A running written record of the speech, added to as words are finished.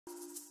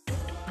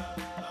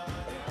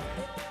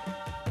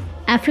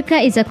Africa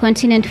is a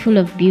continent full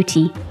of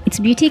beauty. Its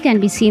beauty can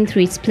be seen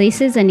through its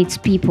places and its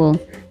people.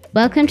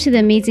 Welcome to the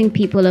Amazing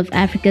People of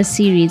Africa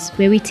series,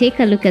 where we take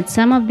a look at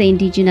some of the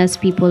indigenous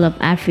people of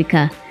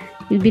Africa.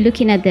 We'll be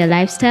looking at their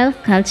lifestyle,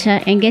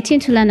 culture, and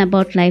getting to learn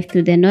about life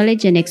through their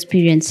knowledge and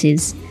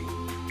experiences.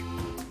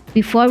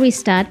 Before we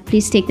start,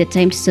 please take the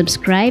time to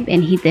subscribe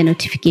and hit the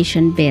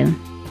notification bell.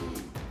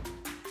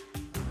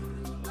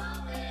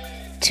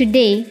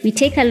 Today, we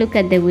take a look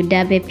at the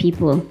Wodaabe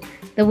people.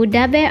 The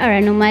Wodaabe are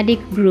a nomadic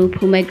group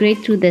who migrate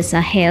through the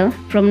Sahel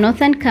from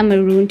northern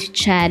Cameroon to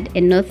Chad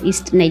and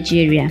northeast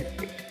Nigeria.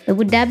 The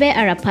Wodaabe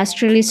are a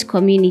pastoralist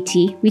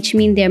community, which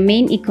means their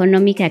main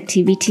economic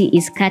activity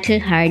is cattle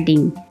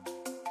herding.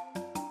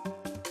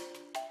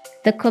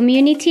 The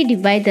community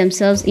divide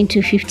themselves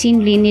into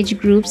 15 lineage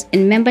groups,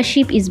 and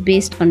membership is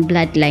based on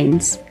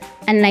bloodlines.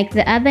 Unlike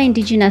the other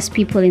indigenous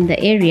people in the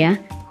area,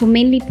 who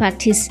mainly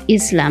practice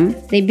Islam,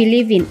 they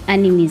believe in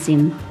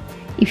animism.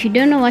 If you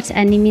don't know what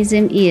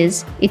animism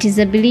is, it is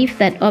a belief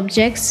that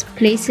objects,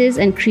 places,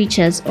 and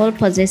creatures all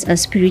possess a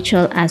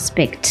spiritual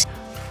aspect.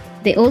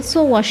 They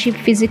also worship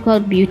physical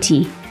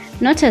beauty,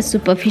 not as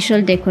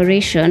superficial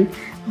decoration,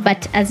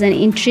 but as an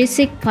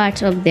intrinsic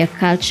part of their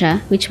culture,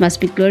 which must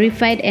be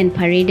glorified and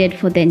paraded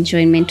for the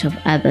enjoyment of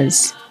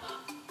others.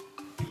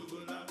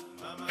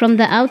 From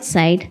the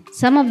outside,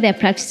 some of their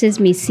practices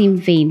may seem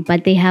vain,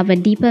 but they have a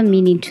deeper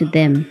meaning to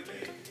them.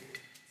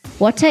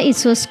 Water is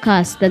so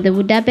scarce that the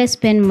Wodaabe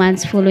spend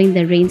months following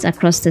the rains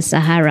across the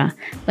Sahara,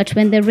 but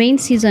when the rain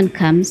season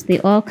comes, they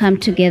all come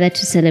together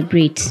to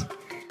celebrate.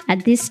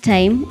 At this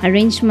time,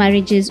 arranged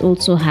marriages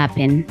also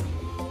happen.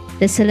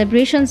 The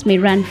celebrations may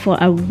run for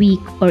a week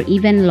or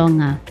even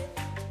longer.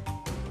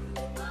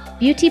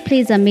 Beauty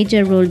plays a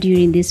major role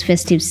during this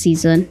festive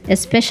season,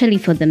 especially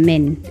for the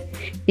men.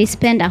 They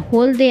spend a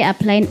whole day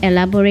applying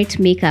elaborate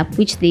makeup,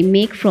 which they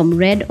make from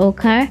red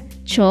ochre,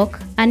 chalk,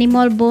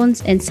 animal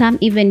bones, and some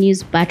even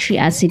use battery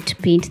acid to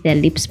paint their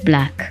lips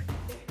black.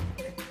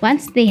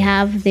 Once they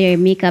have their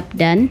makeup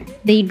done,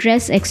 they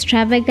dress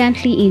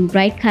extravagantly in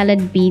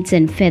bright-colored beads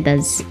and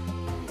feathers.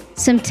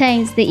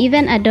 Sometimes they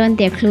even adorn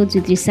their clothes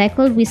with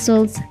recycled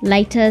whistles,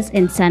 lighters,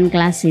 and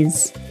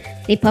sunglasses.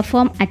 They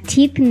perform a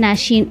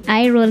teeth-gnashing,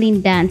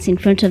 eye-rolling dance in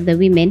front of the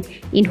women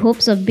in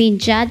hopes of being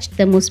judged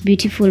the most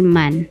beautiful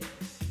man.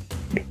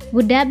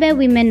 Wodaabe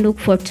women look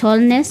for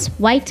tallness,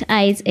 white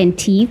eyes and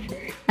teeth,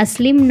 a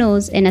slim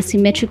nose, and a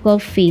symmetrical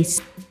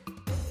face.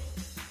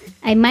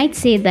 I might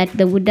say that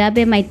the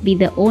Wodaabe might be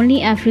the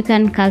only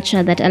African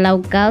culture that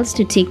allows girls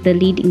to take the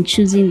lead in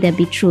choosing their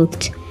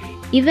betrothed.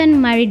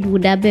 Even married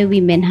Wodaabe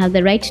women have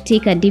the right to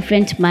take a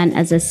different man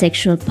as a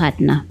sexual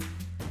partner.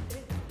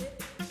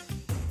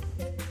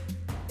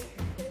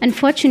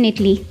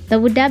 Unfortunately, the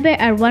Wodaabe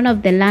are one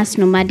of the last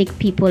nomadic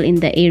people in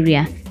the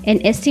area,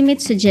 and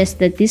estimates suggest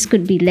that this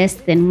could be less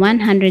than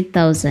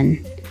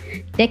 100,000.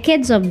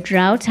 Decades of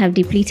drought have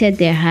depleted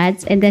their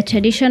herds, and their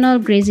traditional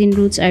grazing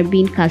routes are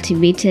being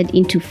cultivated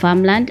into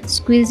farmland,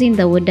 squeezing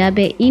the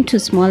Wodaabe into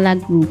smaller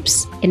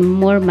groups and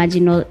more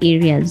marginal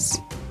areas.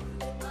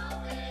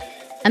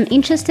 I'm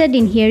interested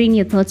in hearing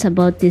your thoughts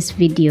about this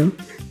video.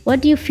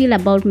 What do you feel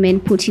about men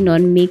putting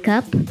on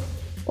makeup?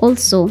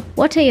 Also,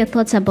 what are your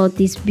thoughts about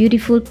these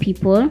beautiful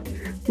people?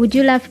 Would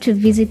you love to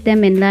visit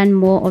them and learn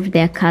more of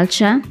their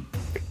culture?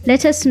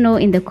 Let us know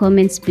in the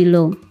comments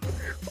below.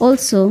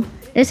 Also,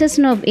 let us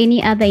know of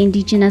any other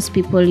indigenous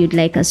people you'd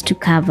like us to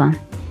cover.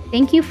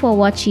 Thank you for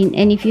watching,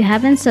 and if you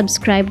haven't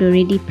subscribed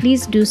already,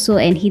 please do so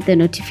and hit the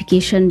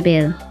notification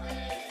bell.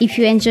 If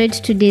you enjoyed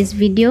today's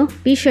video,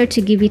 be sure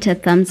to give it a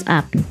thumbs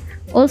up.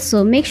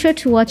 Also, make sure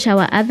to watch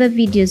our other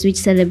videos which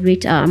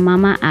celebrate our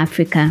Mama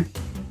Africa.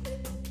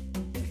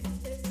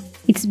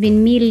 It's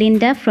been me,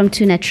 Linda from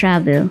Tuna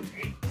Travel.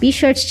 Be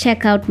sure to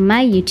check out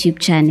my YouTube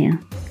channel.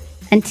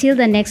 Until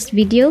the next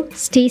video,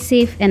 stay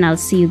safe and I'll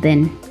see you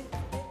then.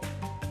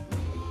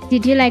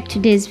 Did you like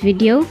today's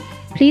video?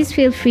 Please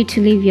feel free to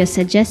leave your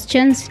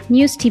suggestions,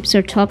 news tips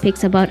or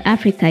topics about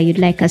Africa you'd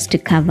like us to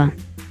cover.